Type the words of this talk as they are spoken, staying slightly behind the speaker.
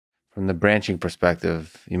from the branching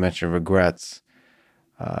perspective, you mentioned regrets.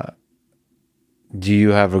 Do you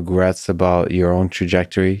have regrets about your own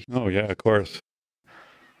trajectory? Oh yeah, of course.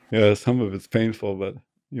 Yeah, some of it's painful, but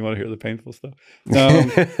you want to hear the painful stuff?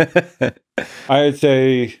 I'd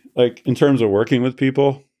say, like, in terms of working with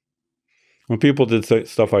people, when people did say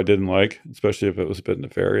stuff I didn't like, especially if it was a bit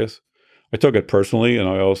nefarious, I took it personally, and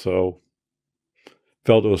I also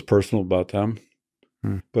felt it was personal about them.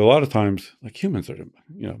 But a lot of times, like, humans are,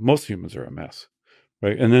 most humans are a mess,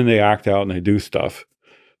 right? And then they act out and they do stuff.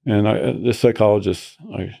 And this psychologist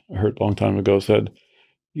I heard a long time ago said,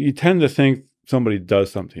 you tend to think somebody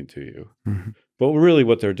does something to you. But really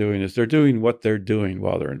what they're doing is they're doing what they're doing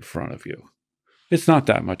while they're in front of you. It's not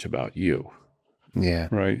that much about you. Yeah.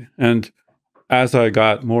 Right. And as I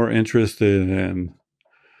got more interested in,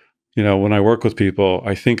 when I work with people,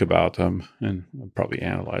 I think about them and probably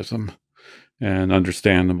analyze them and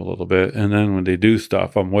understand them a little bit. And then when they do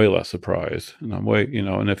stuff, I'm way less surprised. And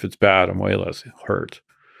and if it's bad, I'm way less hurt.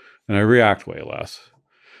 And I react way less.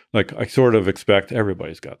 Like, I sort of expect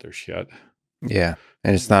everybody's got their shit. Yeah.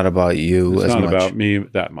 And it's not about you it's as not much. about me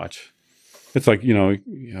that much. It's like, you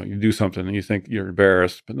do something and you think you're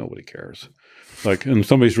embarrassed, but nobody cares. Like, and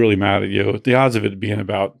somebody's really mad at you. The odds of it being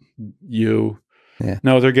about you,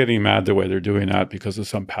 no, they're getting mad the way they're doing that because of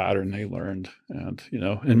some pattern they learned. And,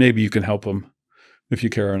 and maybe you can help them if you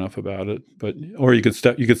care enough about it. Or you could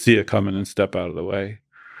see it coming and step out of the way.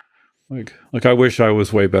 Like I wish I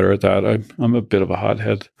was way better at that. I'm a bit of a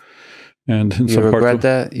hothead. And in you regret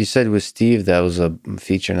that? You said with Steve that was a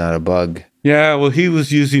feature, not a bug. Yeah, well, he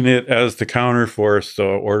was using it as the counterforce to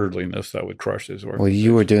orderliness that would crush his work. Well,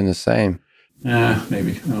 you were doing the same. Yeah,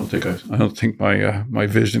 maybe. I don't think my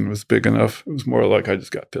vision was big enough. It was more like I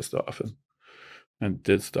just got pissed off and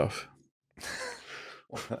did stuff.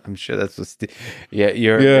 I'm sure that's what Steve. Yeah,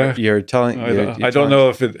 you're telling. I don't know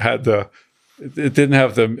if it had it didn't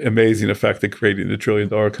have the amazing effect of creating the $1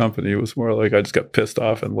 trillion company. It was more like I just got pissed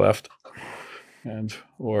off and left,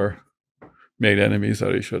 or made enemies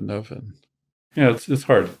that I shouldn't have. And it's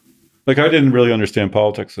hard. Like, I didn't really understand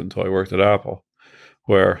politics until I worked at Apple,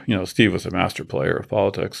 where Steve was a master player of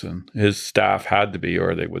politics, and his staff had to be,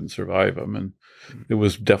 or they wouldn't survive him. And it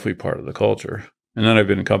was definitely part of the culture. And then I've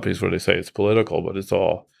been in companies where they say it's political, but it's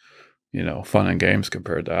all fun and games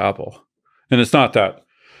compared to Apple. And it's not that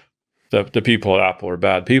the people at Apple are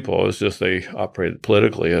bad people. It's just they operated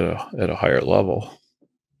politically at a higher level.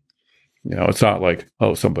 It's not like,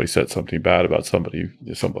 oh, somebody said something bad about somebody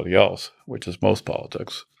else, which is most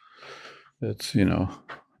politics. It's,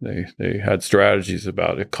 they had strategies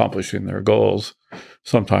about accomplishing their goals,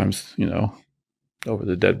 sometimes, over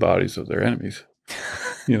the dead bodies of their enemies.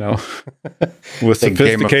 With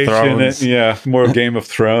sophistication, more Game of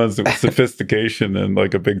Thrones with sophistication and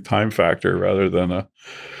like a big time factor rather than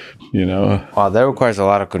Wow, that requires a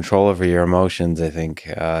lot of control over your emotions, I think,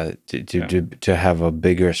 to have a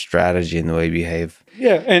bigger strategy in the way you behave.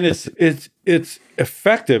 Yeah, and it's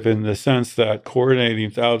effective in the sense that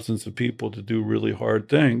coordinating thousands of people to do really hard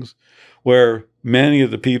things, where many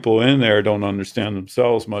of the people in there don't understand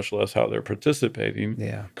themselves, much less how they're participating,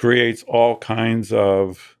 creates all kinds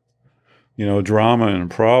of, drama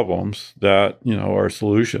and problems that, our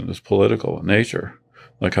solution is political in nature.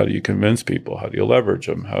 Like, how do you convince people? How do you leverage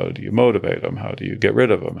them? How do you motivate them? How do you get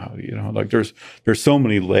rid of them? How do there's so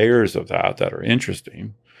many layers of that are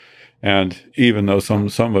interesting. And even though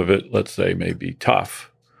some of it, let's say, may be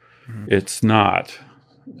tough, it's not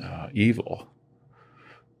evil.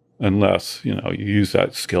 Unless, you use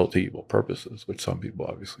that skill to evil purposes, which some people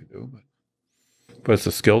obviously do. But it's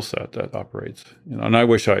a skill set that operates, and I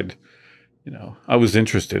wish I was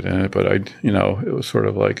interested in it, but it was sort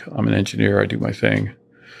of like, I'm an engineer, I do my thing.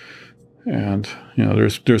 And,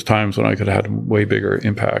 there's times when I could have had way bigger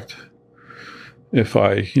impact if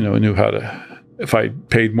I, if I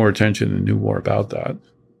paid more attention and knew more about that.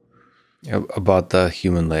 About the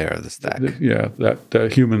human layer of the stack.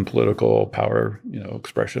 The human political power,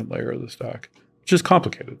 expression layer of the stack, which is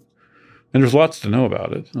complicated. And there's lots to know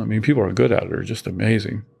about it. I mean, people are good at it, are just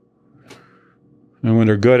amazing. And when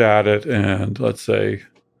they're good at it and, let's say,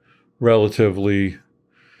 relatively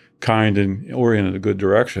kind and oriented in a good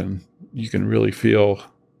direction, you can really feel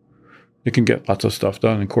it can get lots of stuff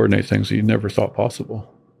done and coordinate things that you never thought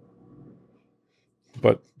possible.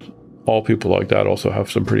 But all people like that also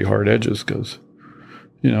have some pretty hard edges because,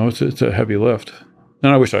 it's a heavy lift.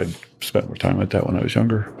 And I wish I'd spent more time like that when I was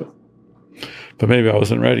younger. But maybe I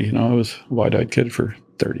wasn't ready. I was a wide-eyed kid for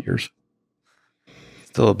 30 years.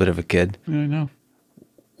 Still a bit of a kid. Yeah, I know.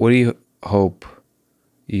 What do you hope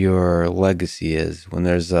your legacy is when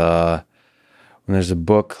there's when there's a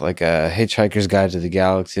book like a Hitchhiker's Guide to the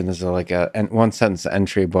Galaxy, and there's like a one sentence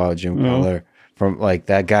entry about Jim Keller from like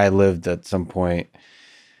that guy lived at some point.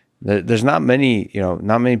 There's not many,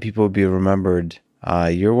 not many people would be remembered.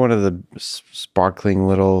 You're one of the sparkling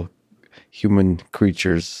little human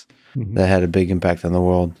creatures that had a big impact on the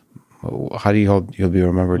world. How do you hope you'll be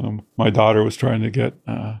remembered? My daughter was trying to get,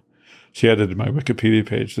 she edited my Wikipedia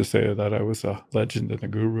page to say that I was a legend and a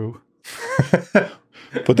guru.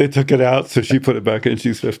 But they took it out, so she put it back in.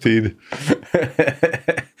 She's 15.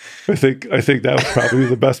 I think that was probably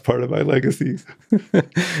the best part of my legacy.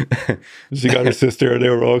 She got her sister, and they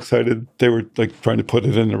were all excited. They were like trying to put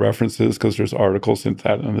it in the references because there's articles in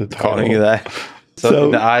that on the title. Calling you that. So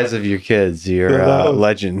in the eyes of your kids, you're a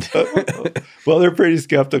legend. Well, they're pretty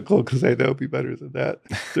skeptical because they know me better than that.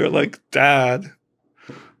 They're like, Dad.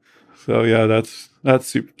 So yeah, that's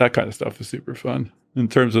super, that kind of stuff is super fun. In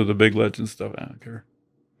terms of the big legend stuff, I don't care.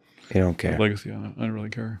 You don't care. Legacy, I don't really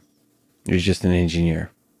care. You're just an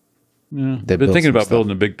engineer. Yeah, I've been thinking about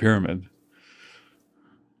building a big pyramid.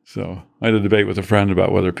 So I had a debate with a friend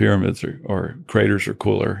about whether pyramids or craters are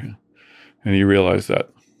cooler, and he realized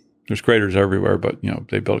that there's craters everywhere, but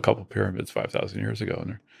they built a couple pyramids 5,000 years ago,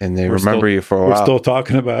 and they remember you for a while. We're still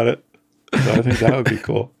talking about it. So I think that would be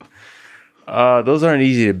cool. Those aren't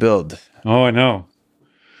easy to build. Oh, I know.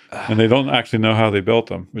 And they don't actually know how they built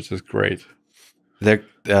them, which is great.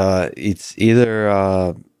 It's either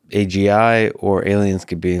AGI or aliens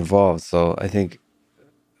could be involved. So I think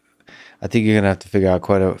you're gonna have to figure out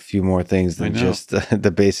quite a few more things than just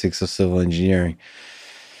the basics of civil engineering.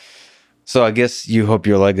 So I guess you hope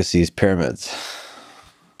your legacy is pyramids.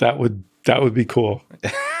 That would be cool.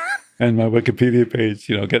 And my Wikipedia page,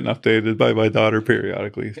 getting updated by my daughter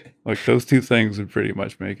periodically. Like those two things would pretty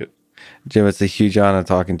much make it. Jim, it's a huge honor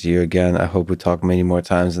talking to you again. I hope we talk many more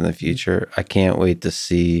times in the future. I can't wait to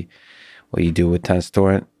see what you do with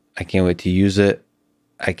TensorTorrent. I can't wait to use it.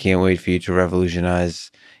 I can't wait for you to revolutionize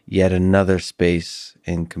yet another space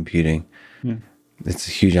in computing. Yeah. It's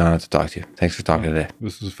a huge honor to talk to you. Thanks for talking today.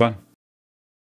 This was fun.